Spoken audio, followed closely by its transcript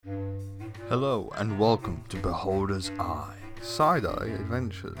Hello and welcome to Beholder's Eye, Side-Eye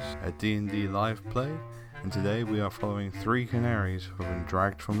Adventures, a D&D live play, and today we are following three canaries who have been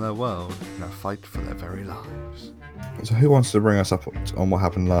dragged from their world in a fight for their very lives. So who wants to bring us up on what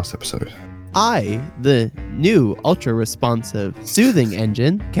happened last episode? I, the new ultra-responsive soothing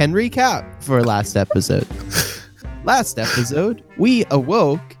engine, can recap for last episode. Last episode, we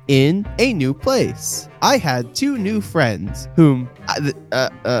awoke in a new place. I had two new friends whom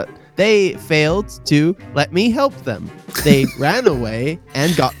they failed to let me help them. They ran away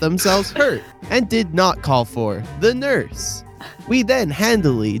and got themselves hurt and did not call for the nurse. We then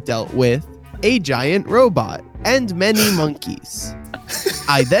handily dealt with a giant robot and many monkeys.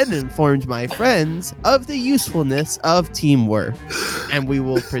 I then informed my friends of the usefulness of teamwork, and we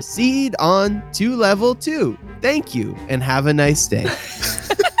will proceed on to level 2. Thank you, and have a nice day.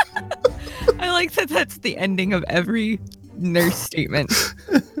 I like that that's the ending of every nurse statement.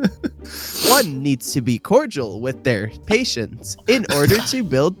 One needs to be cordial with their patients in order to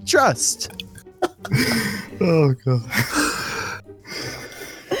build trust. Oh god.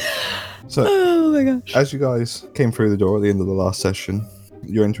 So, Oh my gosh. as you guys came through the door at the end of the last session,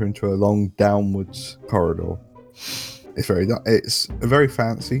 you enter into a long downwards corridor. It's a very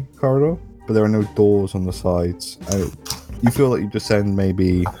fancy corridor, but there are no doors on the sides. You feel like you descend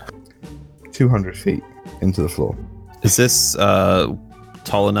maybe 200 feet into the floor. Is this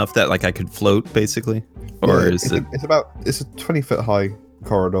tall enough that like I could float, basically, or Yeah, is it? It's a 20-foot high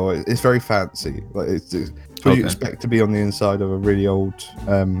corridor. It's very fancy. Like it's what you Okay. expect to be on the inside of a really old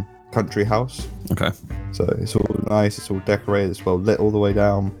country house. Okay. So it's all nice. It's all decorated. It's well lit all the way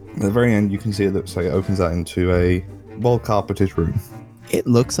down. At the very end, you can see it looks like it opens out into a well-carpeted room. It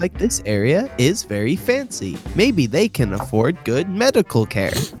looks like this area is very fancy. Maybe they can afford good medical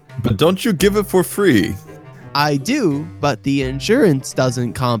care. But don't you give it for free? I do, but the insurance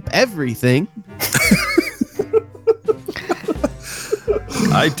doesn't comp everything.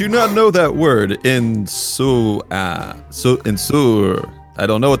 I do not know that word. Insur. I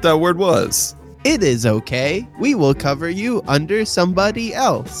don't know what that word was. It is okay. We will cover you under somebody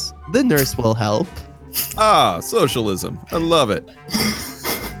else. The nurse will help. Ah, socialism. I love it.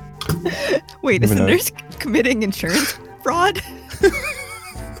 Wait, is Never the know. nurse committing insurance fraud?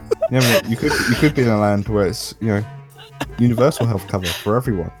 You could be in a land where it's universal health cover for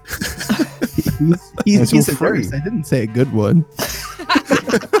everyone. He's It's a all free. nurse. I didn't say a good one.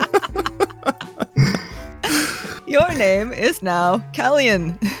 Your name is now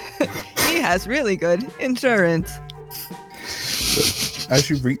Callian. He has really good insurance. As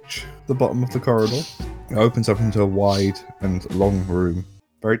you reach the bottom of the corridor, it opens up into a wide and long room,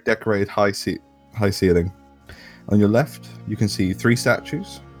 very decorated high ceiling. On your left, you can see 3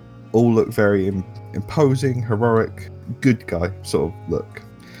 statues. All look very imposing, heroic, good guy sort of look.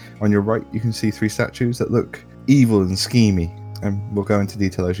 On your right, you can see 3 statues that look evil and schemy, and we'll go into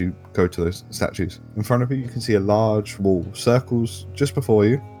detail as you go to those statues. In front of you, you can see a large wall circles just before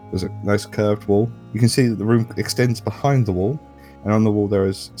you. There's a nice curved wall. You can see that the room extends behind the wall, and on the wall there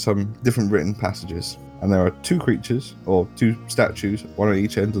is some different written passages. And there are 2 creatures, or 2 statues, one on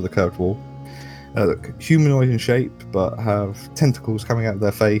each end of the curved wall. They look humanoid in shape, but have tentacles coming out of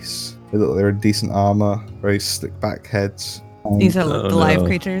their face. They look like they're in decent armor, very slick back heads. These are Oh, the live no.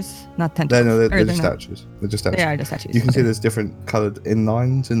 creatures, not tentacles. They're Or just not- statues. They're just statues. They are just statues. You can see okay. there's different coloured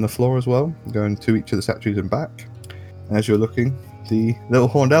inlines in the floor as well, going to each of the statues and back. And as you're looking, the little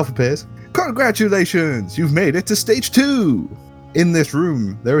horned elf appears. Congratulations! You've made it to stage 2! In this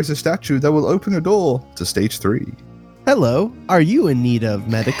room, there is a statue that will open a door to stage 3. Hello, are you in need of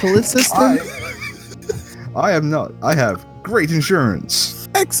medical assistance? I am not. I have great insurance.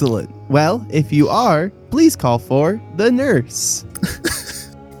 Excellent. Well, if you are, please call for the nurse.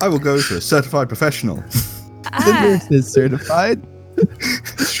 I will go to a certified professional. The nurse is certified,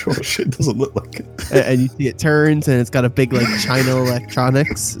 Sure shit doesn't look like it. and you see it turns, and it's got a big like China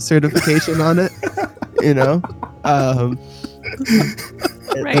Electronics certification on it. You know,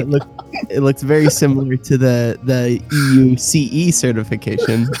 Right. it looks very similar to the EU CE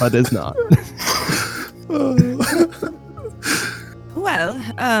certification, but is not. Well,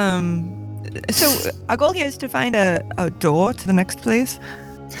 so our goal here is to find a door to the next place.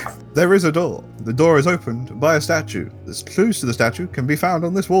 There is a door. The door is opened by a statue. The clues to the statue can be found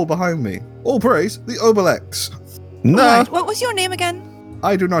on this wall behind me. All praise the Obelix. No. Right. What was your name again?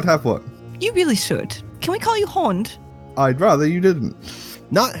 I do not have one. You really should. Can we call you Horned? I'd rather you didn't.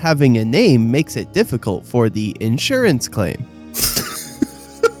 Not having a name makes it difficult for the insurance claim.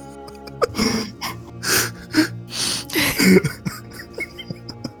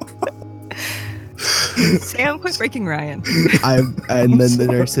 Sam, quit breaking Ryan. And then the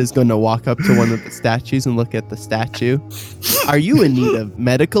nurse is going to walk up to one of the statues and look at the statue. Are you in need of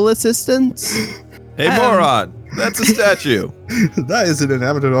medical assistance? Hey, moron! That's a statue. That is an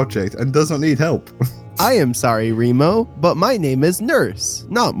inanimate object and does not need help. I am sorry, Remo, but my name is Nurse,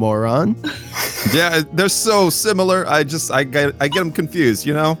 not Moron. Yeah, they're so similar. I get them confused,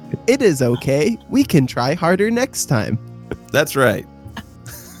 you know? It is okay. We can try harder next time. That's right.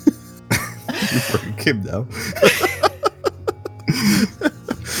 You're freaking Kim now.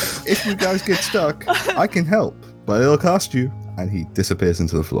 If you guys get stuck, I can help, but it'll cost you. And he disappears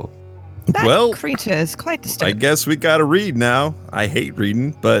into the floor. That Well, creature is quite I disturbing. guess we gotta read now. I hate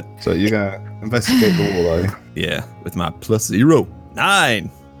reading, but So you're gonna investigate the wall, are you? yeah, with my +0.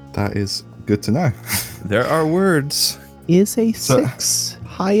 9. That is good to know. There are words. Is a So- 6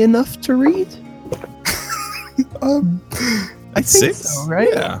 high enough to read? I think 6? so, right?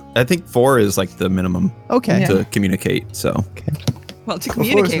 Yeah. I think 4 is like the minimum Okay. Yeah. to communicate, so. Well, to Before it's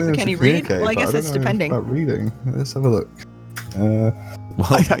communicate, known but to can he read? communicate, Well, I but guess don't it's know depending. About reading. Let's have a look.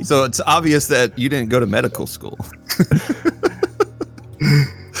 Well, so it's obvious that you didn't go to medical school.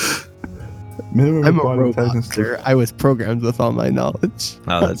 Minimum I'm a required robot, intelligence to- sir. I was programmed with all my knowledge.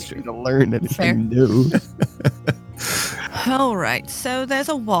 Oh, that's true. To learn Fair. anything new. All right, so there's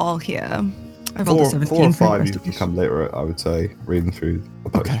a wall here. I rolled a 17 4 or for 5 you can investigation. come later at, I would say, reading through the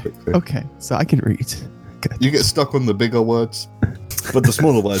post Okay. quickly. Okay, so I can read. Good. You get stuck on the bigger words, but the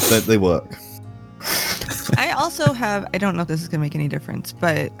smaller words, they work. I also have, I don't know if this is going to make any difference,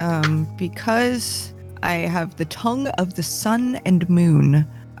 but because I have the tongue of the sun and moon,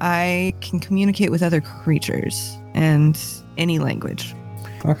 I can communicate with other creatures and any language.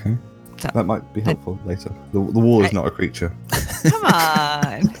 Okay. So- That might be helpful later. The wall is I- not a creature. Come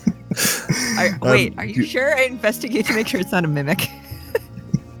on. Wait, are you you- sure I investigate to make sure it's not a mimic?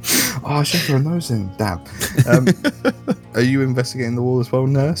 Oh, I should throw a nose in. Damn. Are you investigating the wall as well,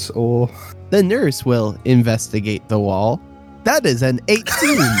 nurse? Or The nurse will investigate the wall. That is an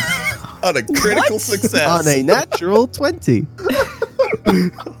 18 On a critical success. on a natural 20.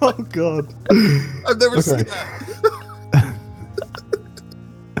 oh god, I've never Okay. seen that.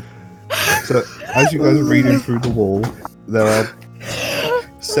 So as you guys are reading through the wall, there are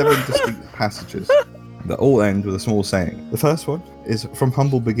 7 distinct passages that all end with a small saying. The first one is from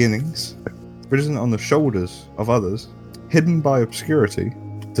humble beginnings, risen on the shoulders of others, hidden by obscurity,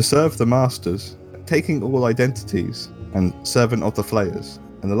 to serve the masters, taking all identities, and servant of the flayers.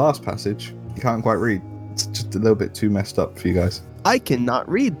 And the last passage, you can't quite read. It's just a little bit too messed up for you guys. I cannot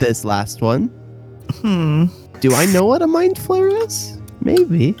read this last one. Do I know what a mind flare is?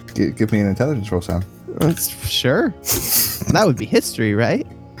 Maybe. Give me an intelligence roll, Sam. Sure. That would be history, right?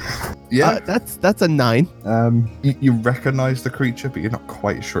 Yeah. That's a 9. You recognize the creature, but you're not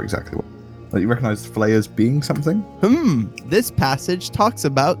quite sure exactly what. Like, you recognize the flayers being something. This passage talks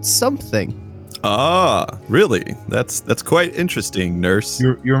about something. Ah, really? That's quite interesting, nurse.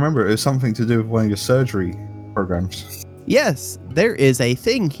 You remember it was something to do with one of your surgery programs. Yes, there is a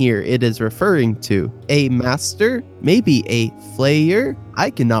thing here it is referring to. A master, maybe a flayer. I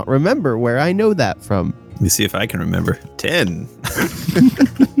cannot remember where I know that from. Let me see if I can remember. 10.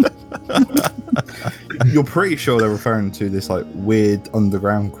 You're pretty sure they're referring to this like weird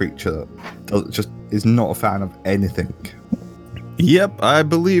underground creature that just is not a fan of anything. Yep, I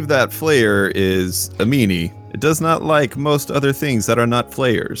believe that flayer is a meanie. It does not like most other things that are not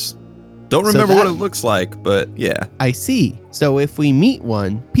flayers. Don't So remember what that- it looks like, but yeah. I see. So if we meet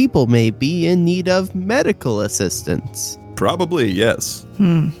one, people may be in need of medical assistance. Probably, yes.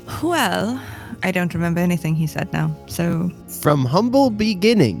 Well, I don't remember anything he said now, so From humble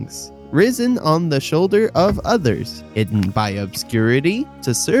beginnings, risen on the shoulder of others, hidden by obscurity,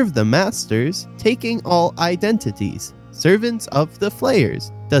 to serve the masters, taking all identities, servants of the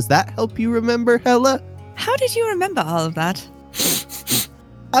flayers. Does that help you remember, Hella? how did you remember all of that?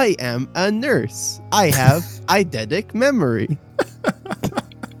 I am a nurse. I have eidetic memory.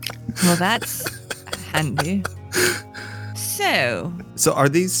 Well, that's handy. So, So are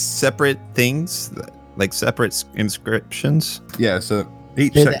these separate things? Like separate inscriptions? Yeah, so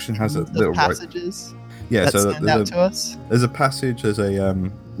each They're the section has a ends of little right. passages Yeah, that so stand out to us. there's a passage, there's a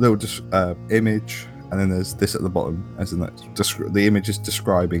little image, and then there's this at the bottom as in that the image is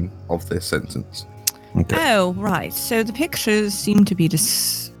describing of this sentence. Okay. oh, right. So the pictures seem to be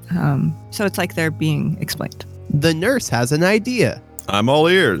so it's like they're being explained. The nurse has an idea. I'm all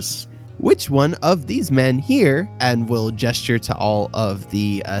ears. Which one of these men here, and will gesture to all of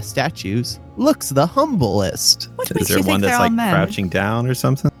the statues, looks the humblest? What Is makes there you one think they're that's all like men? crouching down or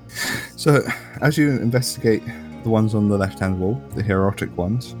something? So as you investigate the ones on the left-hand wall, the heroic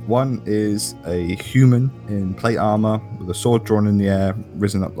ones. One is a human in plate armor with a sword drawn in the air,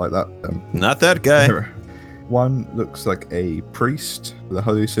 risen up like that. Not that guy. One looks like a priest with a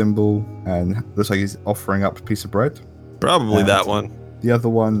holy symbol and looks like he's offering up a piece of bread. Probably that one. The other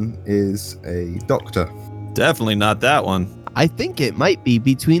one is a doctor. Definitely not that one. I think it might be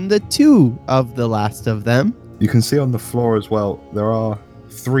between the two of the last of them. You can see on the floor as well, there are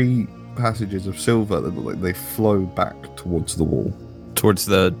 3 passages of silver that look like they flow back towards the wall. Towards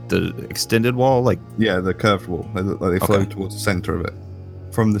the extended wall, like Yeah, the curved wall. They look like they flow towards the center of it.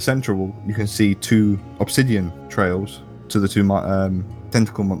 From the central wall, you can see 2 obsidian trails to the 2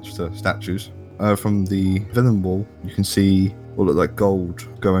 tentacle monster statues. From the villain wall, you can see what look like gold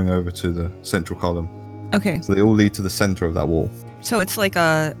going over to the central column. Okay, So they all lead to the center of that wall. so it's like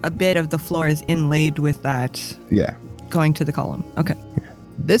a bit of the floor is inlaid with that Yeah. going to the column. Okay.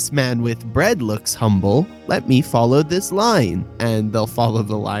 This man with bread looks humble. Let me follow this line. And they'll follow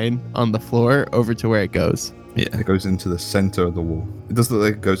the line on the floor over to where it goes. It goes into the center of the wall. It does look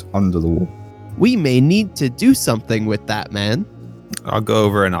like it goes under the wall. We may need to do something with that man. I'll go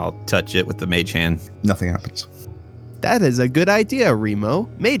over and I'll touch it with the mage hand. Nothing happens. That is a good idea, Remo.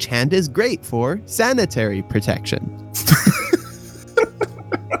 Mage Hand is great for sanitary protection.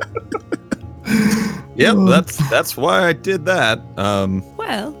 Yep, that's why I did that.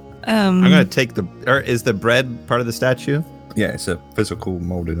 Well, I'm gonna take is the bread part of the statue? Yeah, it's a physical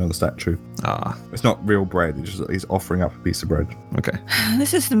molding on the statue. Ah, It's not real bread. It's just he's offering up a piece of bread. okay.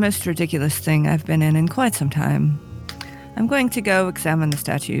 this is the most ridiculous thing I've been in quite some time. I'm going to go examine the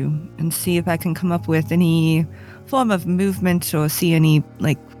statue and see if I can come up with any form of movement or see any,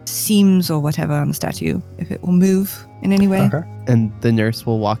 like, seams or whatever on the statue, if it will move in any way. Okay. And the nurse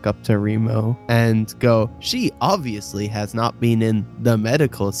will walk up to Remo and go, "She obviously has not been in the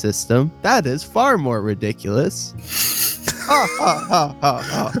medical system. That is far more ridiculous." Ha, ha, ha, ha,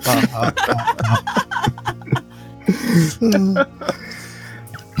 ha, ha, ha.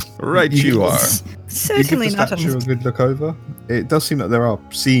 Right, you are. Certainly you give the not statue a good look over. It does seem that there are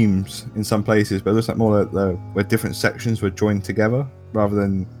seams in some places, but it looks like more like where different sections were joined together rather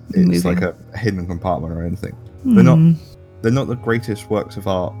than it's Moving. like a hidden compartment or anything. Hmm. They're not the greatest works of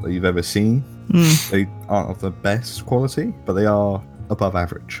art that you've ever seen. They aren't of the best quality, but they are above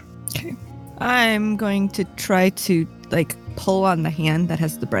average. I'm going to try to, like, pull on the hand that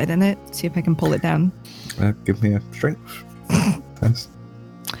has the bread in it, see if I can pull it down. Give me a strength test.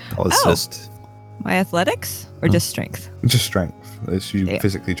 I'll assist. My athletics or just strength? Just strength. It's you Yeah.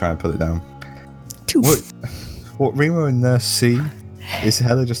 physically try and put it down. 2. What Remo and Nurse see is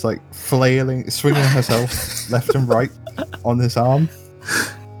Hella just like flailing, swinging herself left and right on this arm.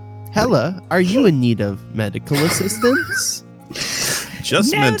 Hella, are you in need of medical assistance?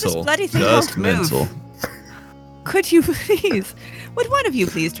 Just No, this mental. bloody thing Just won't move. mental. Could you please? Would one of you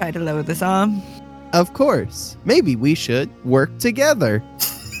please try to lower this arm? Of course. Maybe we should work together.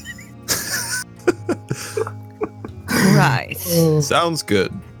 Right. Sounds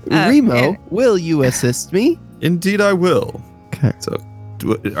good. Remo, yeah. will you assist me? Indeed, I will. Okay. So,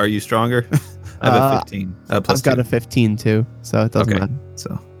 are you stronger? I have a 15. Plus I've got 2. a 15 too, so it doesn't Okay. matter.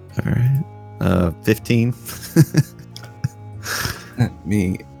 So, all right. 15. Let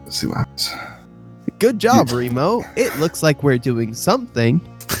me see what happens. Good job, Remo. It looks like we're doing something.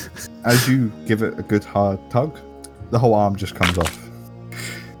 As you give it a good hard tug, the whole arm just comes off.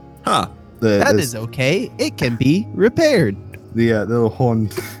 Huh. That There's is okay. It can be repaired. the little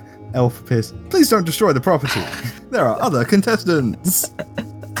horned elf appears. Please don't destroy the property. There are other contestants.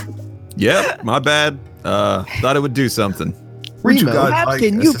 Yep, my bad. Thought it would do something. Would you Remo, guys like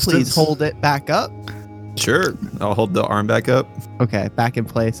can you assistance? please hold it back up? Sure. I'll hold the arm back up. Okay, back in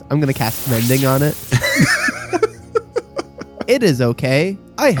place. I'm going to cast Mending on it. It is okay.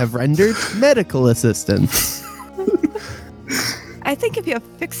 I have rendered medical assistance. I think if you're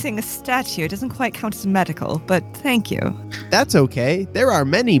fixing a statue, it doesn't quite count as medical, but thank you. That's okay. There are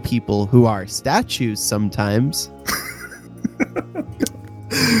many people who are statues sometimes.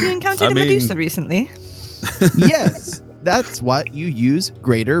 You encountered I a mean- Medusa recently. Yes, that's what you use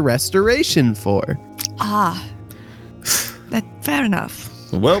greater restoration for. Ah. That fair enough.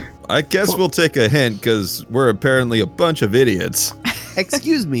 Well, I guess we'll take a hint because we're apparently a bunch of idiots.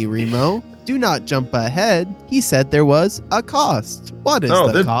 Excuse me, Remo. Do not jump ahead. He said there was a cost. What is Oh,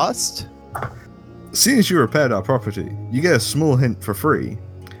 the then- cost? Seeing as you repaired our property, you get a small hint for free.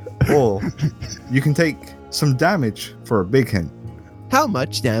 Or you can take some damage for a big hint. How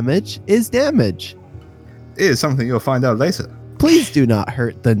much damage is damage? It is something you'll find out later. Please do not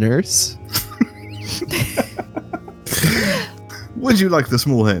hurt the nurse. Would you like the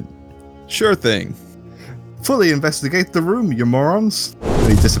small hint? Sure thing. fully investigate the room, you morons. And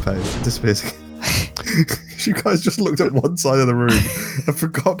he disappears again. You guys just looked at one side of the room and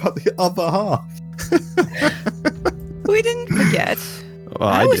forgot about the other half. We didn't forget. Well,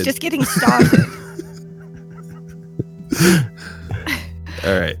 I was did. just getting started.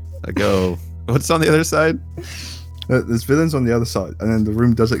 All right, I go. What's on the other side? There's villains on the other side, and then the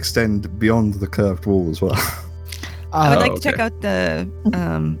room does extend beyond the curved wall as well. I would Uh, like to okay. check out the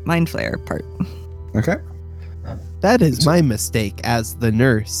mind flayer part. Okay. that is my mistake as the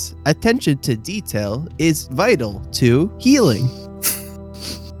nurse. Attention to detail is vital to healing.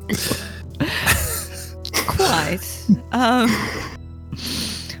 Quite.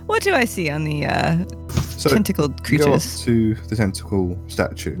 What do I see on the So tentacled you go up creatures? to the tentacle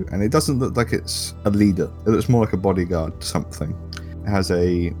statue, and it doesn't look like it's a leader. It looks more like a bodyguard to something. It has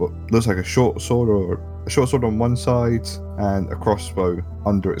what looks like a short sword on one side and a crossbow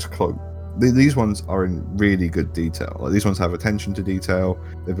under its cloak. These ones are in really good detail. Like, these ones have attention to detail.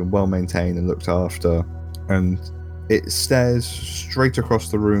 They've been well maintained and looked after, and it stares straight across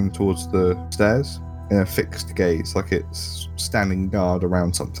the room towards the stairs in a fixed gaze, like it's standing guard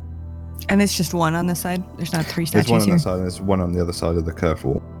around something. And it's just one on this side? There's not three There's one statues on here? that side, and there's one on the other side of the curved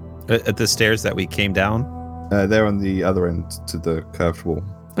wall. At the stairs that we came down. They're on the other end to the curved wall.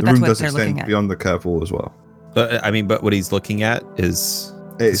 But The that's room what does they're looking extend at. beyond the curved wall as well. But what he's looking at is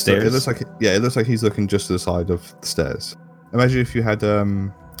It stairs? looks like it looks like he's looking just to the side of the stairs. Imagine if you had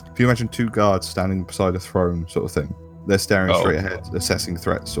if you imagine two guards standing beside a throne, sort of thing. They're staring straight ahead, assessing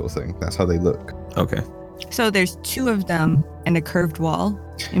threats, sort of thing. That's how they look. okay. So there's two of them and a curved wall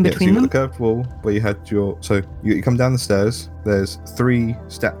in Yeah, so between you've got them? the curved wall where you had you come down the stairs. There's 3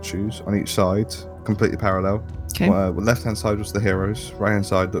 statues on each side, completely parallel. Okay. Left hand side was the heroes. Right hand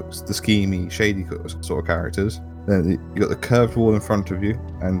side looks the schemy, shady sort of characters. Then you got the curved wall in front of you,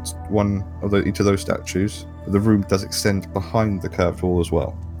 and each of those statues. The room does extend behind the curved wall as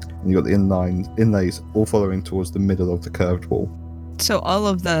well. And you got the inlays all following towards the middle of the curved wall. So all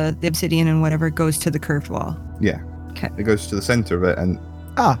of the obsidian and whatever goes to the curved wall. Yeah. Okay. It goes to the center of it, and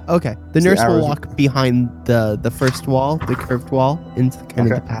Okay. The So nurse will arrows- walk behind the first wall, the curved wall, into kind of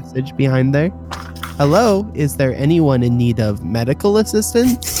Okay. the passage behind there. Hello, is there anyone in need of medical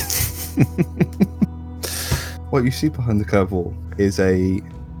assistance? what you see behind the curved wall is a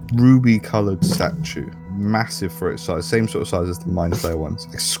ruby-colored statue, massive for its size, same sort of size as the Mind Flayer ones.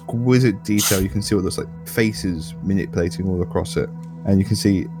 Exquisite detail. You can see what looks like faces manipulating all across it, and you can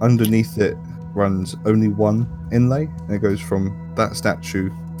see underneath it runs only one inlay, and it goes from that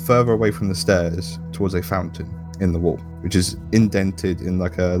statue further away from the stairs towards a fountain in the wall, which is indented in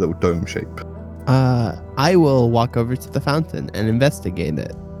like a little dome shape. I will walk over to the fountain and investigate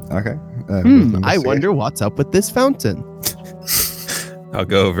it. Okay. I investigate. wonder what's up with this fountain. I'll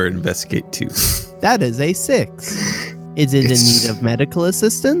go over and investigate too. That is a 6. Is it in It's- need of medical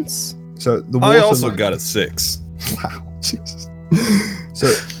assistance? So the I water also look- got a 6. Wow, Jesus. So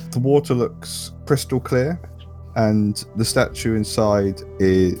the water looks crystal clear, and the statue inside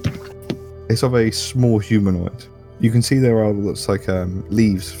is of a small humanoid. You can see there are looks like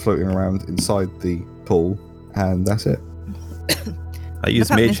leaves floating around inside the pool, and that's it. I use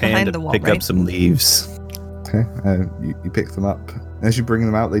fountain Mage is behind Hand the to wall, pick right? up some leaves. Okay, you pick them up. And as you bring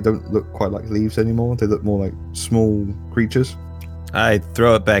them out, they don't look quite like leaves anymore. They look more like small creatures. I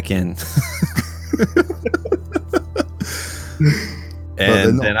throw it back in. But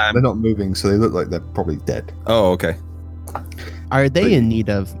And then they're not moving, so they look like they're probably dead. Oh, okay. Are they in need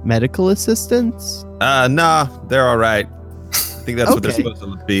of medical assistance? Nah, they're all right. I think that's what they're Okay. supposed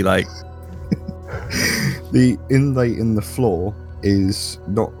to be like. The inlay in the floor is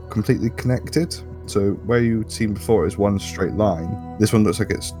not completely connected. So where you'd seen before is one straight line. This one looks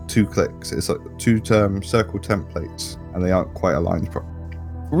like it's 2 clicks. It's like 2 circle templates, and they aren't quite aligned properly.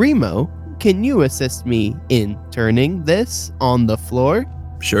 Remo, can you assist me in turning this on the floor?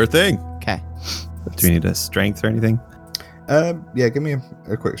 Sure thing. Okay. Do we need a strength or anything? Yeah, give me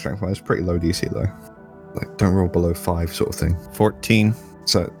a quick strength one. It's pretty low DC though. Like, don't roll below 5 sort of thing. 14.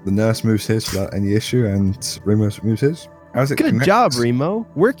 So the nurse moves his without any issue, and Remo moves his. How's it Good connect? job, Remo.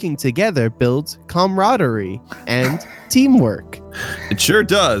 Working together builds camaraderie and teamwork. It sure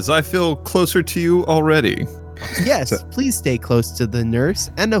does. I feel closer to you already. Yes, So- please stay close to the nurse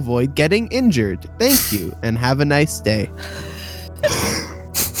and avoid getting injured. Thank you, and have a nice day.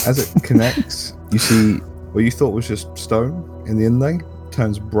 As it connects, you see what you thought was just stone in the inlay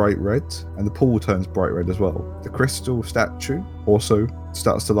turns bright red, and the pool turns bright red as well. The crystal statue also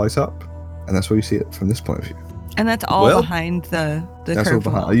starts to light up, and that's where you see it from this point of view. And that's all Well, behind the That's all curved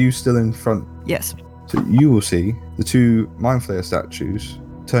behind. wall. Are you still in front? Yes. So you will see the 2 Mind Flayer statues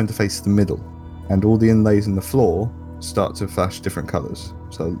turn to face the middle, and all the inlays in the floor start to flash different colours.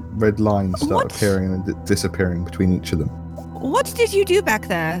 So red lines start What? appearing and disappearing between each of them. What did you do back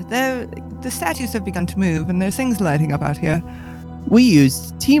there? The statues have begun to move, and there's things lighting up out here. We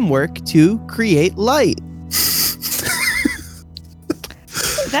used teamwork to create light.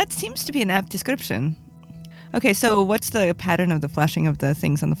 That seems to be an apt description. Okay, so what's the pattern of the flashing of the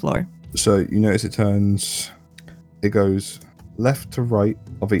things on the floor? So you notice it goes left to right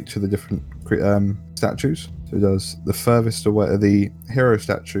of each of the different statues. So it does the furthest away, the hero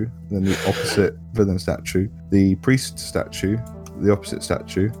statue, then the opposite villain statue, the priest statue, the opposite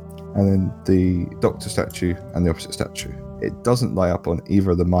statue, and then the doctor statue and the opposite statue. It doesn't light up on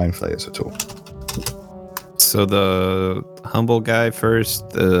either of the mind flayers at all. So the humble guy first,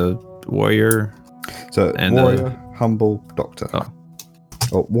 the warrior. So And, warrior, humble, doctor. Oh.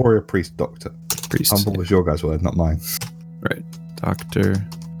 Or warrior, priest, doctor. Priest. Humble was your guys' word, not mine. Right. Doctor.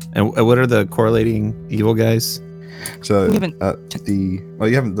 And what are the correlating evil guys? So We haven't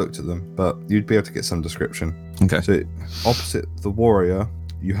you haven't looked at them, but you'd be able to get some description. Okay. So opposite the warrior,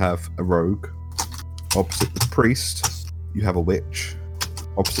 you have a rogue. Opposite the priest, you have a witch.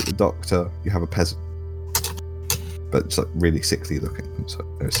 Opposite the doctor, you have a peasant. But it's like really sickly looking, so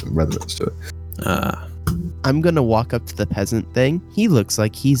there's some relevance to it. I'm gonna walk up to the peasant thing. He looks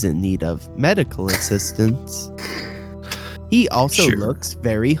like he's in need of medical assistance. He also Sure. looks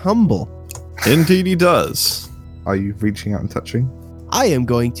very humble. Indeed he does. Are you reaching out and touching? I am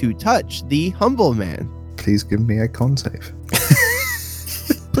going to touch the humble man. Please give me a con save.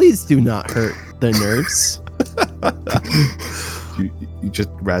 Please do not hurt the nurse. You just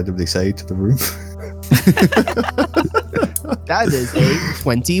randomly say to the room. That is a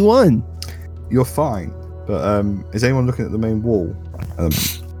 21. You're fine, but is anyone looking at the main wall?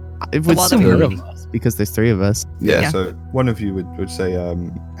 It would wall still that we hurt already- us because there's 3 of us. Yeah, Yeah. so one of you would say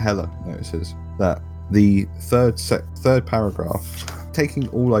Hella notices that the third paragraph, taking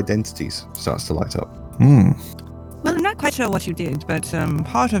all identities, starts to light up. Well, I'm not quite sure what you did, but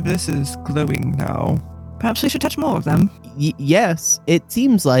part of this is glowing now. Perhaps we should touch more of them. Yes, it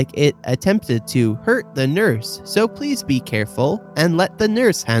seems like it attempted to hurt the nurse, so please be careful and let the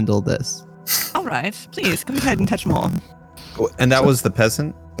nurse handle this. All right, please come ahead and touch more. And that was the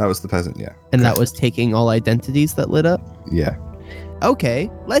peasant? That was the peasant, yeah. And that was taking all identities that lit up? Yeah. Okay,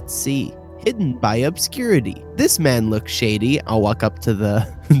 let's see. Hidden by obscurity. This man looks shady. I'll walk up to the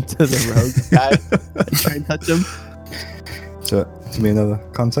to the rogue guy and try and touch him. So, give me another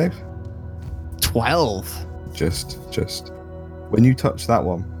con save. 12. Just. When you touch that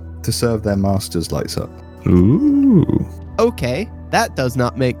one, to serve their masters lights up. Ooh. Okay, that does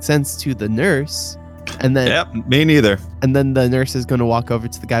not make sense to the nurse. And then Yep, me neither. and then the nurse is going to walk over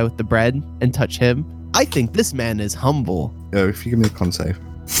to the guy with the bread and touch him. I think this man is humble. If you give me a con save,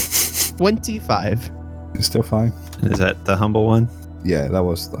 25. it's still fine. Is that the humble one? Yeah, that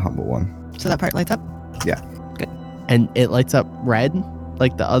was the humble one. So that part lights up? And it lights up red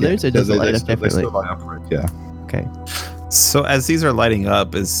like the others, or does it light up differently? Yeah. Okay. So as these are lighting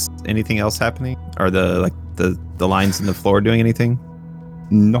up, is anything else happening? Are the lines in the floor doing anything?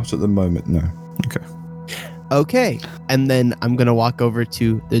 Not at the moment, no. Okay. And then I'm going to walk over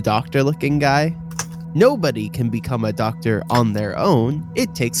to the doctor looking guy. Nobody can become a doctor on their own.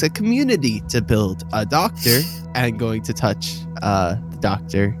 It takes a community to build a doctor. And going to touch the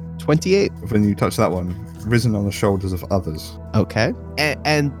doctor. 28. When you touch that one, risen on the shoulders of others. Okay.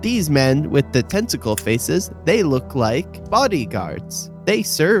 And these men with the tentacle faces, they look like bodyguards. They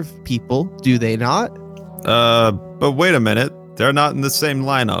serve people, do they not? But wait a minute. They're not in the same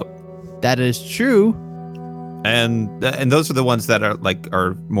lineup. That is true. And those are the ones that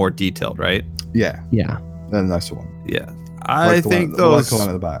are more detailed, right? Yeah, Yeah. they're the nicer one. Yeah. I think like those the one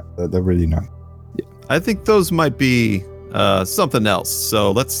at the back. They're really nice. I think those might be something else.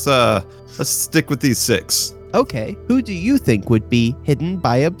 So let's stick with these 6. Okay. Who do you think would be hidden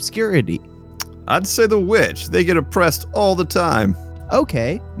by obscurity? I'd say the witch. They get oppressed all the time.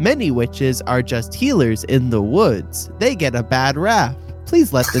 Okay. Many witches are just healers in the woods. They get a bad rap.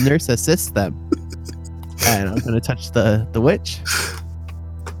 Please let the nurse assist them. And I'm going to touch the witch.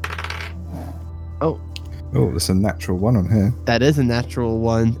 Oh, there's a natural one on here. That is a natural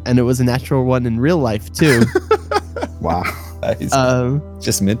one. And it was a natural one in real life, too. Wow. It's um,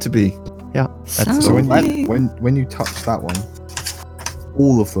 just meant to be. yeah. That's So Lovely. when you touch that one,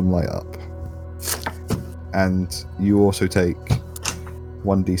 all of them light up, and you also take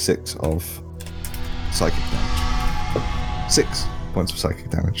 1d6 of psychic damage. 6 points of psychic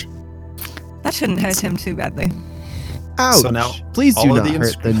damage. That shouldn't hurt him too badly. ouch. So now Please do all of not the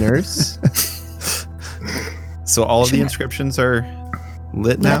hurt the nurse. So all of the inscriptions are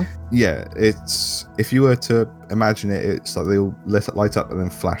lit now? Yeah, it's if you were to imagine it, it's like they all light up and then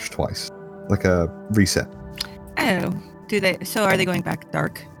flash twice, like a reset. Oh, do they? So are they going back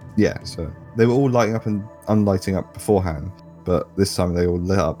dark? Yeah, so they were all lighting up and unlighting up beforehand, but this time they all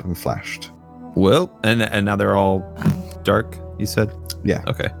lit up and flashed. Well, and now they're all dark, you said? Yeah.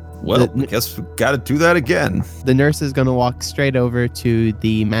 Okay. Well, The- I guess we gotta do that again. The nurse is going to walk straight over to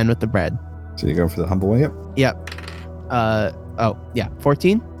the man with the bread. So you're going for the humble way up? Yep.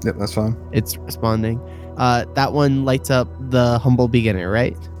 14. Yep, that's fine. It's responding. That one lights up the humble beginner,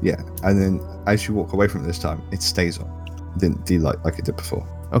 right? Yeah, and then as you walk away from it this time, it stays on. It didn't delight like it did before.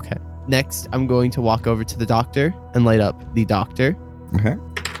 Okay. Next, I'm going to walk over to the doctor and light up the doctor. Okay.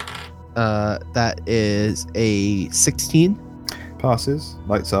 That is a 16. Passes,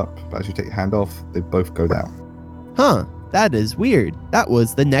 lights up, but as you take your hand off, they both go down. Huh. That is weird. That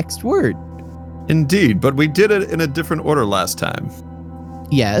was the next word. Indeed, but we did it in a different order last time.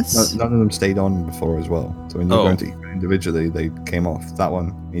 Yes. None of them stayed on before as well. So when you were Oh. going to each individually, they came off. That one,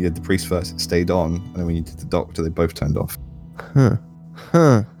 when you did the priest first, it stayed on, and then when you did the doctor, they both turned off. Huh.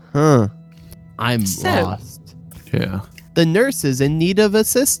 I'm So- lost. Yeah. The nurse is in need of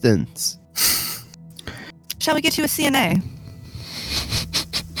assistance. Shall we get you a CNA?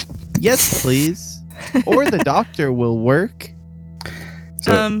 Yes, please. Or the doctor will work.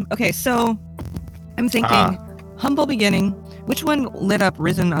 So, Okay, so I'm thinking humble beginning. Which one lit up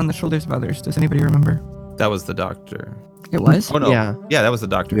risen on the shoulders of others? Does anybody remember? That was the doctor. It was? Oh no. Yeah. Yeah, that was the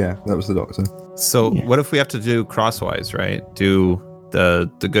doctor. yeah, that was the doctor. So Yeah. what if we have to do crosswise, right? Do the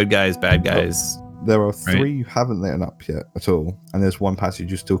good guys, bad guys. There are three you haven't lit up yet at all, and there's one passage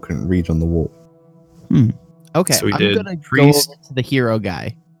you still couldn't read on the wall. Okay, So we I'm did gonna priest. go over to the hero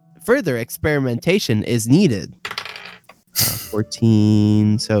guy. Further experimentation is needed.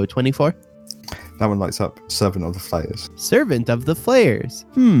 14, so 24. That one lights up servant of the flayers. Servant of the flayers.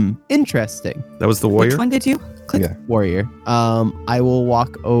 Interesting. That was the Which warrior? one did you click? Yeah. Warrior. I will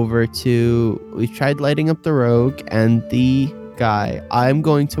walk over to. We tried lighting up the rogue and the guy. I'm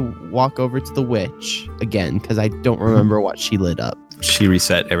going to walk over to the witch again because I don't remember what she lit up. She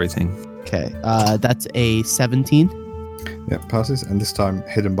reset everything. Okay. That's a 17. Yeah, passes, and this time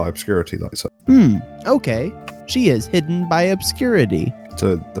hidden by obscurity lights up. Okay. She is hidden by obscurity.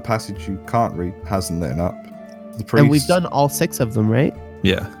 So the passage you can't read hasn't lit up. The priest, And we've done all 6 of them, right?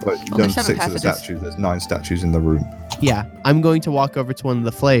 Yeah. but you've Oh, done there's 7 6 of the passages. statues. There's 9 statues in the room. Yeah. I'm going to walk over to one of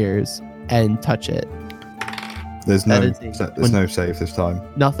the flayers and touch it. There's That no is a- there's no save this time.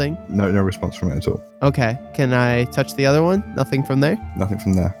 Nothing. No response from it at all. Okay. Can I touch the other one? Nothing from there? Nothing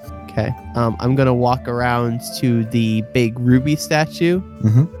from there. Okay. I'm going to walk around to the big ruby statue.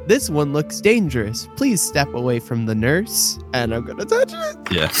 Mhm. This one looks dangerous. Please step away from the nurse. And I'm going to touch it.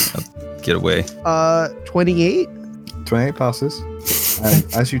 Yeah. Get away. 28. 28 passes, and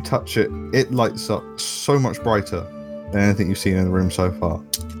as you touch it, it lights up so much brighter than anything you've seen in the room so far.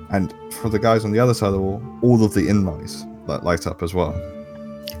 And for the guys on the other side of the wall, all of the inlays light up as well.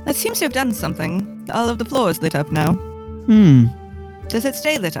 That seems to have done something. All of the floors lit up now. Does it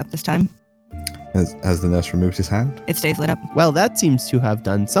stay lit up this time? Has the nurse removed his hand? It stays lit up. Well, that seems to have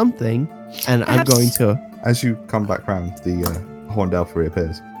done something. And I'm Perhaps- going to. As you come back round, the horned elf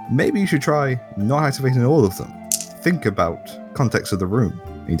reappears. Maybe you should try not activating all of them. Think about context of the room.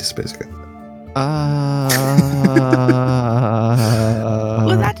 He disappears again.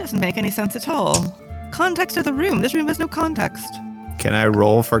 Well, that doesn't make any sense at all. Context of the room. This room has no context. Can I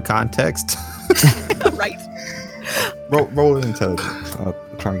roll for context? Right. Roll an intelligence. I'll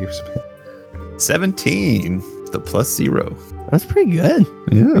try and give you some hint. 17. The +0. That's pretty good.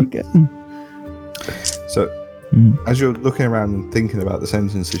 Yeah. Pretty good. So, as you're looking around and thinking about the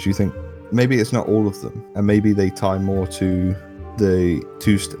sentences, you think maybe it's not all of them, and maybe they tie more to the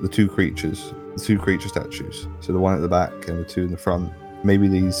two creature statues. So the one at the back and the 2 in the front. Maybe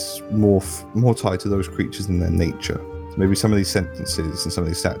these more tied to those creatures than their nature. So maybe some of these sentences and some of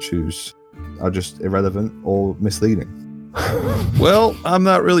these statues are just irrelevant or misleading. Well, I'm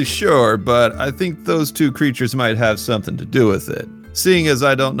not really sure, but I think those 2 creatures might have something to do with it. Seeing as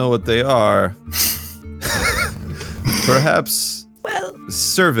I don't know what they are, perhaps Well,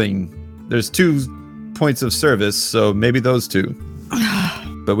 serving. There's 2 points of service, so maybe those 2.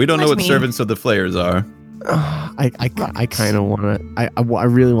 But we don't know Let what me- servants of the flayers are. I kind of want to. I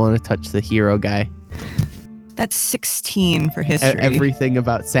really want to touch the hero guy. that's 16 for history. Everything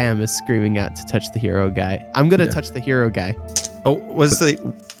about Sam is screaming out to touch the hero guy. I'm gonna Yeah. touch the hero guy. Oh, was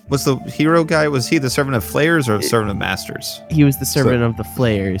the hero guy, was he the servant of flayers or servant of masters? He was the servant of the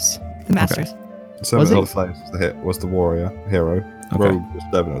flayers. The masters. Servant he? of the Flames was the warrior hero. Okay. Rogue was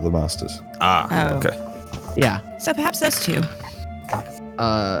servant of the masters. Ah, Oh. okay. Yeah. So perhaps those 2.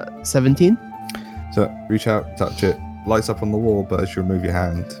 17. So reach out, touch it, lights up on the wall, but as you remove your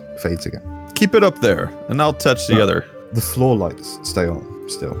hand, fades again. Keep it up there, and I'll touch the other. The floor lights stay on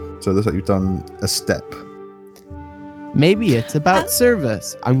still. So it looks like you've done a step. Maybe it's about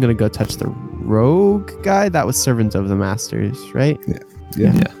service. I'm gonna go touch the rogue guy. That was servant of the masters, right?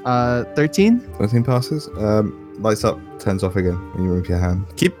 Yeah. 13. 13 passes. Lights up, turns off again when you remove your hand.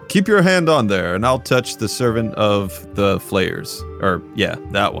 Keep your hand on there, and I'll touch the servant of the flayers. Or yeah,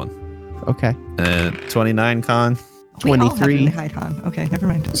 that one. Okay. And 29 con. We all have 23. really high con. Okay, never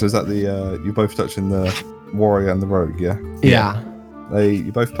mind. So is that the you both touching the warrior and the rogue? Yeah. Yeah.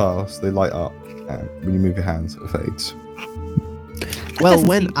 You both pass. They light up, and when you move your hands, it fades. Well, doesn't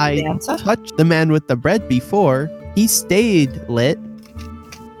when seem to be the I answer. touched the man with the bread before, he stayed lit.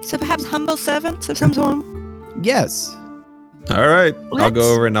 So perhaps humble servants of some sort? Yes. All right, I'll Let's-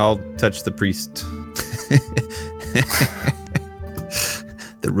 go over and I'll touch the priest.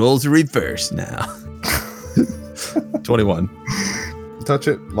 The roles are reversed now. 21. You touch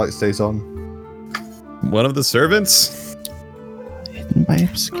it, light stays on. One of the servants. Hidden by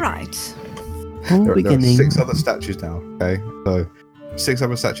obscurity. Right. There are Beginning. 6 other statues now. Okay, so 6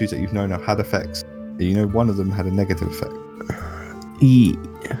 other statues that you've known have had effects. You know one of them had a negative effect.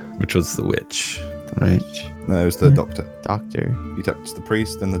 Which was the witch. Right. No, it was the doctor. Doctor. You touched the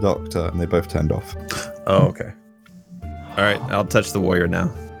priest, then the doctor, and they both turned off. Oh, okay. All right, I'll touch the warrior now.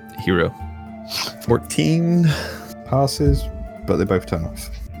 Hero. 14. Passes, but they both turn off.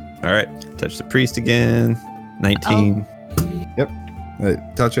 All right, touch the priest again. 19.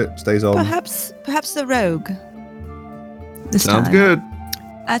 Touch it, stays on. Perhaps the rogue. This Sounds time. good.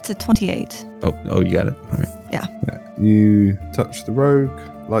 That's a 28. Oh, you got it. All right. You touch the rogue,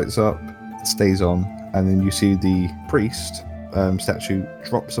 lights up, stays on, and then you see the priest statue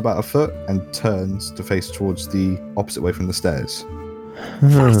drops about a foot and turns to face towards the opposite way from the stairs.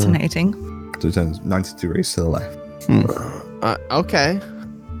 Fascinating. So it turns 90 degrees to the left. Okay.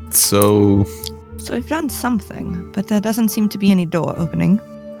 So, So we've done something, but there doesn't seem to be any door opening.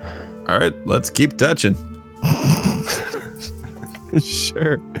 all right, let's keep touching.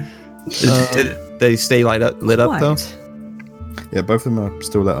 Sure. Did they stay lit up though? Quite. Yeah, both of them are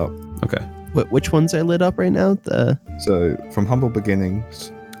still lit up. Okay. Which ones are lit up right now? So from humble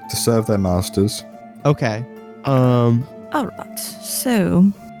beginnings to serve their masters. Okay. All right.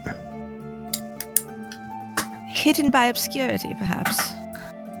 So hidden by obscurity, perhaps.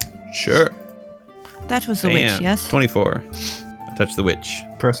 Sure. That was the Bam. witch, yes. 24. I touch the witch.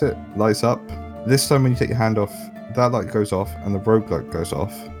 Press it, lights up. This time when you take your hand off, that light goes off and the rogue light goes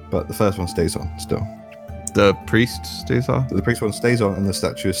off, but the first one stays on still. The priest stays off. The priest one stays on and the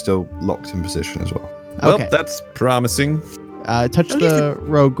statue is still locked in position as well. Well, Okay. that's promising. Touch Oh, the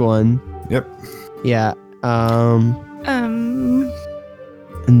rogue one. Yep. Yeah. Um. And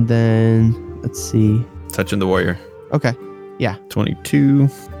then let's see. Touching the warrior. Okay. 22.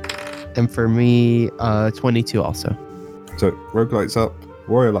 And for me, 22 also. So rogue lights up,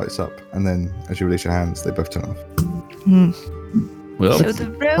 warrior lights up, and then as you release your hands, they both turn off. Well, So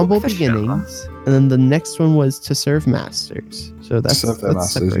the rogue Humble for sure. beginnings. And then the next one was to serve masters. So that's Serve their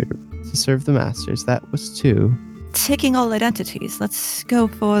masters. separated. To serve the masters. That was 2. Taking all identities. Let's go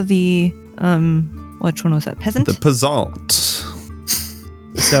for the which one was that? Peasant. the peasant.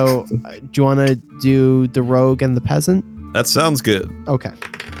 So do you want to do the rogue and the peasant? That sounds good. Okay.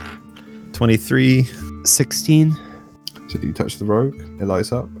 23. 16. So you touch the rogue, it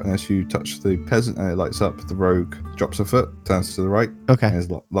lights up, and as you touch the peasant and it lights up, the rogue drops a foot, turns to the right, and Okay. is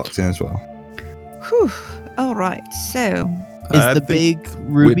locked in as well. Whew. All right. So Is I the think big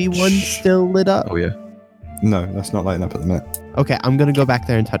ruby witch- one still lit up? Oh, yeah. No, that's not lighting up at the minute. Okay, I'm going to go back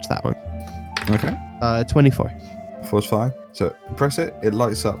there and touch that one. Okay. 24. Force fine. So press it, it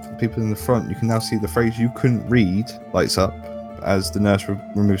lights up. The people in the front, you can now see the phrase you couldn't read lights up. As the nurse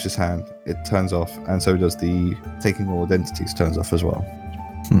removes his hand, it turns off, and so does the taking all identities turns off as well.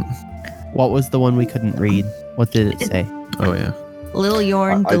 What was the one we couldn't read? What did it say? Oh, yeah. Lil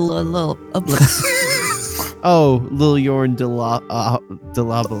Yorn I- Lil Oblix. Oh, Lil Yorn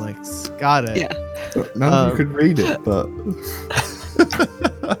Delobelix. Got it. Yeah. None of you could read it, but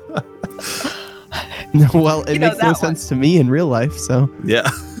No, well, it You know makes no that one. sense to me in real life, so. Yeah.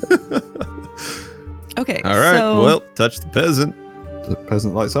 Okay. All right. So Well, touch the peasant. the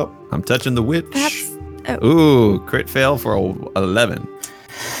peasant lights up. I'm touching the witch. perhaps. Ooh, crit fail for 11.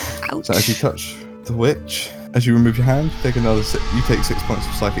 Ouch. So as you touch the witch, as you remove your hand, take another. You take 6 points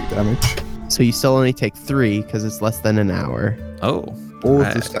of psychic damage. So you still only take 3 because it's less than an hour. Oh. All of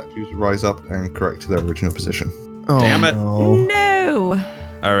Right. the statues rise up and correct to their original position. Oh, Damn it. No. No.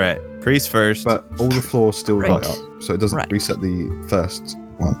 All right. Priest first. but all the floors still Right. light up, so it doesn't Right. reset the first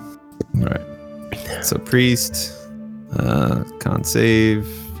one. All right. So priest, con save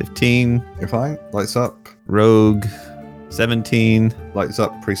 15, You're fine. Lights up. rogue 17, Lights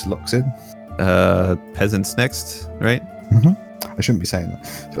up. Priest locks in. peasants next, right? I shouldn't be saying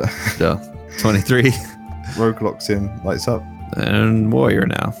that. But So 23, rogue locks in. Lights up. and warrior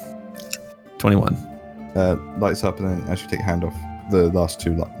now 21. Lights up, and then as you take your hand off, the last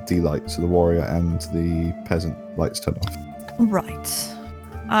two D-lights, so the warrior and the peasant lights turn off. Right.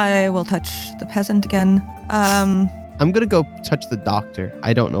 I will touch the peasant again. I'm gonna go touch the doctor.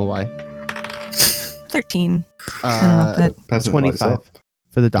 I don't know why. 13. I don't know if Peasant 25 lights up.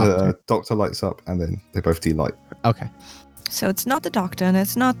 for the doctor. Doctor lights up, and then they both D-light. Okay. So it's not the doctor and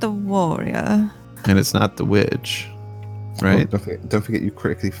it's not the warrior. And it's not the witch, right? Oh, don't forget you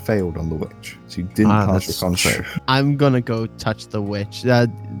critically failed on the witch, so you didn't Ah, pass your that's con save. I'm gonna go touch the witch.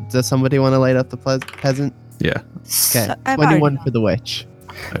 Does somebody want to light up the peasant? Yeah. Okay. So, I've 21 already- for the witch.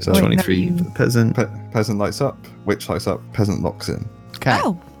 So- 23 Wait, no, for the peasant. Peasant lights up, witch lights up, peasant locks in. Okay.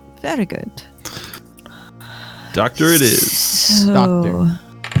 Oh, very good. Doctor it is. So, Doctor.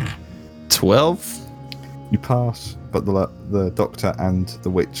 12. You pass, but the doctor and the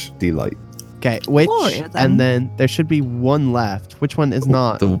witch D-light. Okay. Witch, Warrior, then. and then there should be one left. Which one is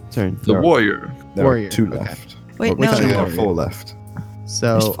not the- turn? The There- warrior. There Warrior, are two okay. left. Wait, Well, no, actually, there no. are four left.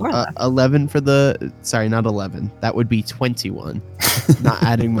 So There's four left. 11 for the. Sorry, not 11. That would be 21. Not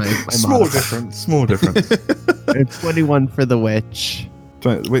adding my Small modifier. difference. Small difference. 21 for the witch.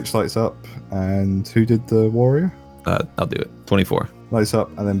 The witch lights up, and who did the warrior? I'll do it. 24. Lights up,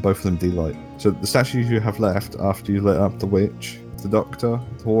 and then both of them D-light. So the statues you have left after you lit up the witch, the doctor,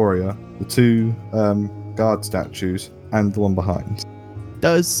 the warrior, the two guard statues, and the one behind.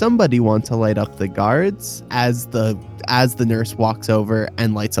 Does somebody want to light up the guards as the nurse walks over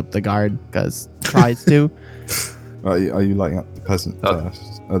and lights up the guard? Because tries to. Are you lighting up the peasant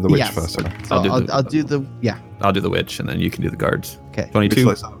first? The witch Yes. first, sorry. So I'll do the yeah. I'll do the witch, and then you can do the guards. Okay. 22. Witch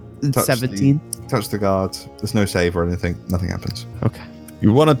lights up. Touch 17. Touch the guard. There's no save or anything. Nothing happens. Okay.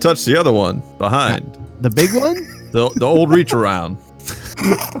 You want to touch the other one behind. The big one. The old reach around.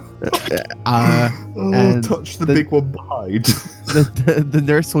 And touch the the- big one behind. The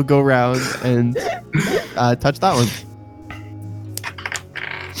nurse will go around and touch that one.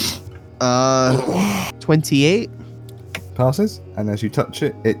 28. Passes, and as you touch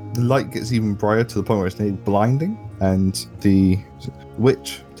it, the light gets even brighter to the point where it's nearly blinding, and the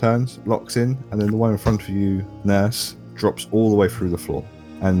witch turns, locks in, and then the one in front of you, nurse, drops all the way through the floor,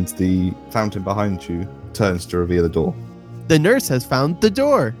 and the fountain behind you turns to reveal the door. The nurse has found the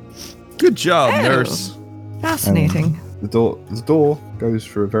door. Good job, Oh. nurse. Fascinating. The door goes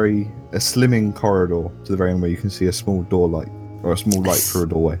through a slimming corridor to the very end where you can see a small door light, or a small light through a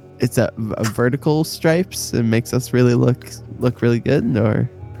doorway. It's a vertical stripes. It makes us really look really good, or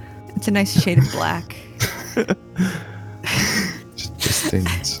It's a nice shade of black. Just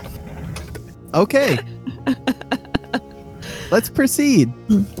things. okay. Let's proceed.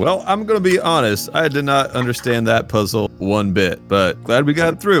 Well, I'm going to be honest. I did not understand that puzzle one bit, but glad we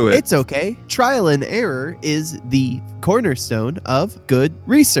got through it. It's okay. Trial and error is the cornerstone of good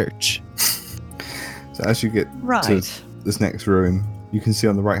research. So as you get Right. to this next room, you can see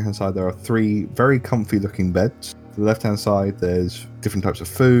on the right hand side there are three very comfy looking beds. To the left hand side there's different types of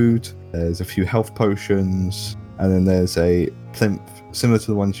food, there's a few health potions, and then there's a plinth similar to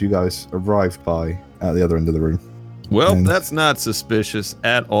the ones you guys arrived by at the other end of the room. Well, And- that's not suspicious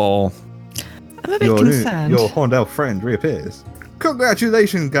at all. I'm a bit concerned. Your horned elf friend reappears.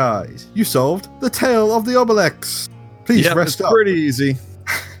 Congratulations, guys! You solved the tale of the Obelix. Please Yep, rest it's up. pretty easy.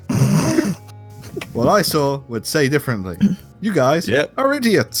 What I saw would say differently. You guys Yep. are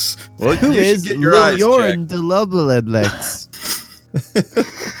idiots. Well, Who you should is get your eyes Liliorn de Lobeledlex?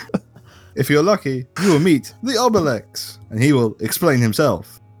 If you're lucky, you will meet the Obelix, and he will explain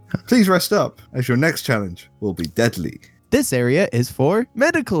himself. Please rest up, as your next challenge will be deadly. This area is for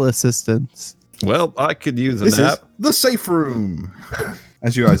medical assistance. checked. Well, I could use a This nap. is the safe room.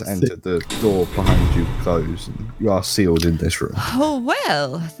 As you guys enter, the door behind you closes, and you are sealed in this room. Oh,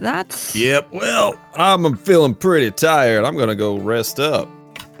 well, that's... Yep. Well, I'm feeling pretty tired. I'm going to go rest up.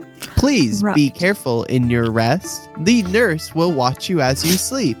 Please be Right. careful in your rest. The nurse will watch you as you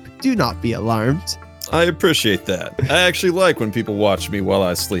sleep. Do not be alarmed. I appreciate that. I actually like when people watch me while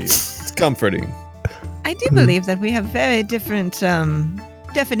I sleep. It's comforting. I do believe that we have very different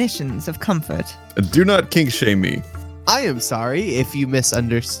definitions of comfort. Do not kink shame me. I am sorry if you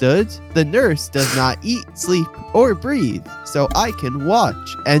misunderstood. The nurse does not eat, sleep, or breathe, so I can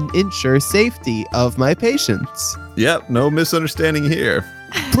watch and ensure safety of my patients. Yep, no misunderstanding here.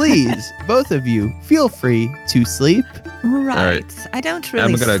 Please, both of you, feel free to sleep. Right. I don't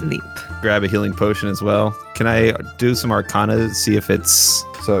really I'm gonna- sleep. Grab a healing potion as well. Can I do some arcana to see if it's...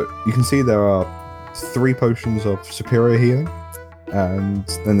 So you can see there are 3 potions of superior healing, and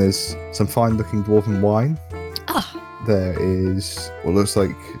then there's some fine-looking dwarven wine. Ah. There is what looks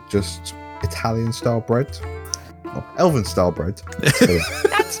like just Italian-style bread, or Elven-style bread. So,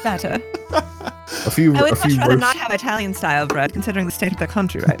 That's better. a few, I would a much few rather roast, not have Italian style bread, considering the state of the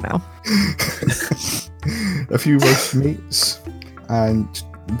country right now. a few roast meats, and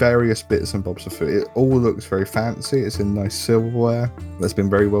various bits and bobs of food. It all looks very fancy. It's in nice silverware that's been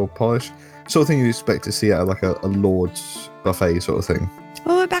very well polished. Sort of thing you expect to see at like a lord's buffet sort of thing.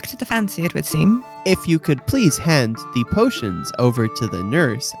 Well, we're back to the fancy, it would seem. If you could please hand the potions over to the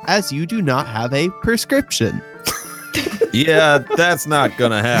nurse, as you do not have a prescription. Yeah, that's not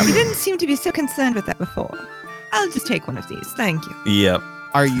gonna You happen. didn't seem to be so concerned with that before. I'll just take one of these, thank you. Yep.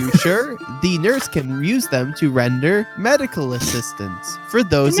 Are you sure? The nurse can use them to render medical assistance for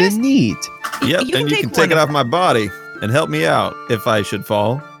those The nurse- in need. Yep, You and you take can one take it of off my body and help me out if I should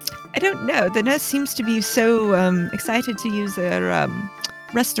fall. I don't know. The nurse seems to be so excited to use their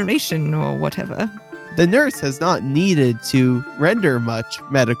restoration or whatever. The nurse has not needed to render much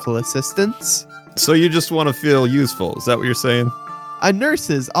medical assistance. So you just want to feel useful, is that what you're saying? A nurse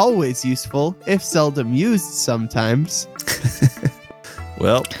is always useful, if seldom used sometimes.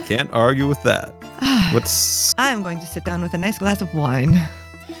 Well, can't argue with that. What's... I'm going to sit down with a nice glass of wine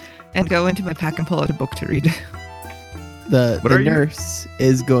and go into my pack and pull out a book to read. The What are you- nurse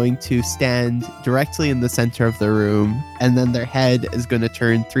is going to stand directly in the center of the room, and then their head is going to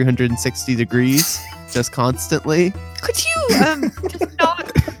turn 360 degrees just constantly. Could you just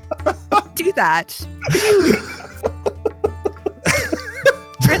not do that? Could you...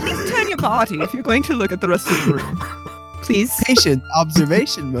 or at least turn your body if you're going to look at the rest of the room. Please. Patient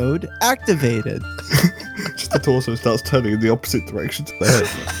observation mode activated. Just the torso starts turning in the opposite direction to the head.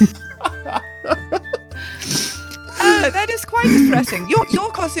 That is quite distressing.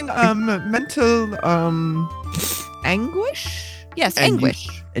 You're causing mental anguish? Yes, anguish.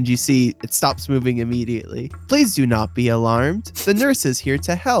 And you see it stops moving immediately. Please do not be alarmed. The nurse is here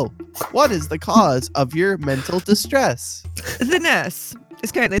to help. What is the cause of your mental distress? The nurse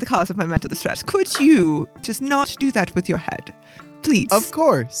is currently the cause of my mental distress. Could you just not do that with your head? Please. Of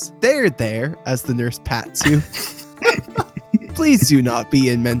course. There, as the nurse pats you. Please do not be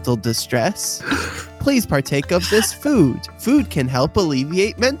in mental distress. Please partake of this food. Food can help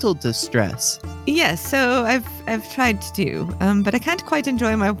alleviate mental distress. Yes, so I've tried to do, but I can't quite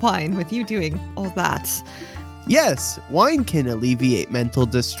enjoy my wine with you doing all that. Yes, wine can alleviate mental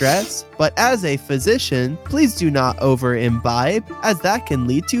distress, but as a physician, please do not over-imbibe, as that can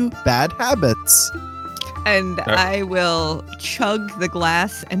lead to bad habits. And I will chug the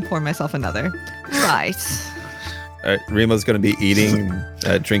glass and pour myself another. Right. All right, Remo's gonna be eating,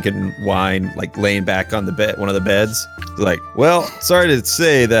 drinking wine, like laying back on the bed, one of the beds. Like, well, sorry to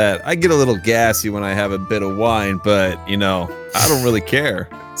say that I get a little gassy when I have a bit of wine, but I don't really care.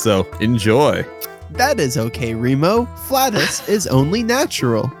 So enjoy. That is okay, Remo. Flatus is only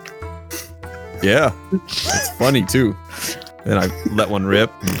natural. Yeah, it's funny too. Then I let one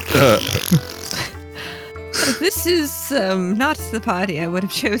rip. This is not the party I would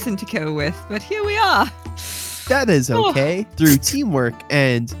have chosen to go with, but here we are. That is okay. Through teamwork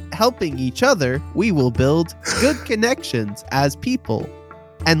and helping each other, we will build good connections as people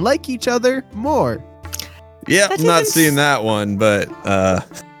and like each other more. Yeah, That I'm not isn't- seeing that one, but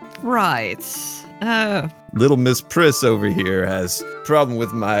Right. little Miss Priss over here has problem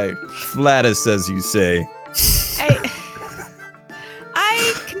with my flatus, as you say.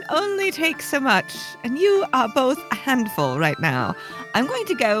 I can only take so much, and you are both a handful right now. I'm going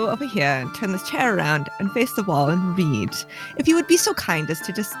to go over here and turn this chair around and face the wall and read. If you would be so kind as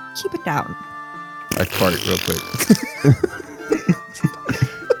to just keep it down. I fart real quick.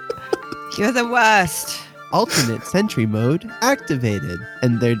 You're the worst. Alternate sentry mode activated,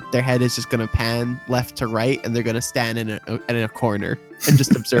 and their head is just gonna pan left to right, and they're gonna stand in a corner and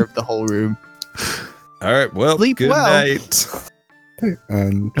just observe the whole room. All right, well, Sleep good well. night.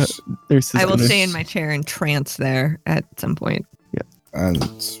 And I will gonna- stay in my chair in trance there at some point. and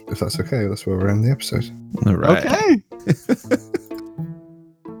if that's okay, that's where we're ending the episode. All right. Okay.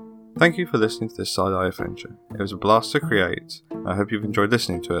 Thank you for listening to this side-eye adventure. It was a blast to create. I hope you've enjoyed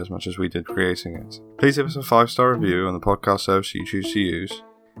listening to it as much as we did creating it. Please give us a 5-star review on the podcast service you choose to use.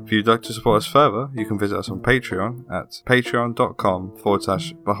 If you'd like to support us further, you can visit us on Patreon at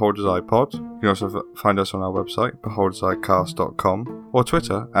patreon.com/BeholdersEyePod. You can also find us on our website, beholderseyecast.com, or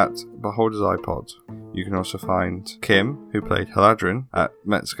Twitter at BeholdersEyePod. You can also find Kim, who played Haladrin, at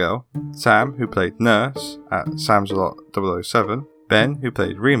Metscale, Sam, who played Nurse, at Samsalot007, Ben, who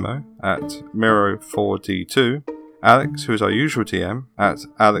played Remo, at Miro4D2, Alex, who is our usual DM, at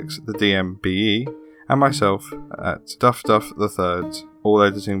AlexTheDMBE, and myself at Duff the Third. All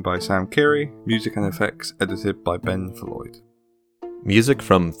editing by Sam Keary, music and effects edited by Ben Floyd. Music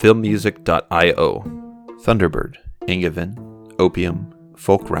from filmmusic.io. Thunderbird, Ingevin, Opium,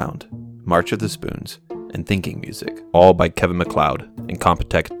 Folk Round, March of the Spoons, and Thinking Music, all by Kevin MacLeod and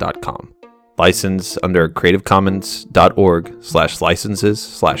Compotech.com. Licensed under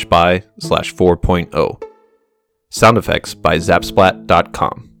creativecommons.org/licenses/by/4.0. Sound effects by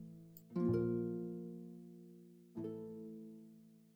Zapsplat.com.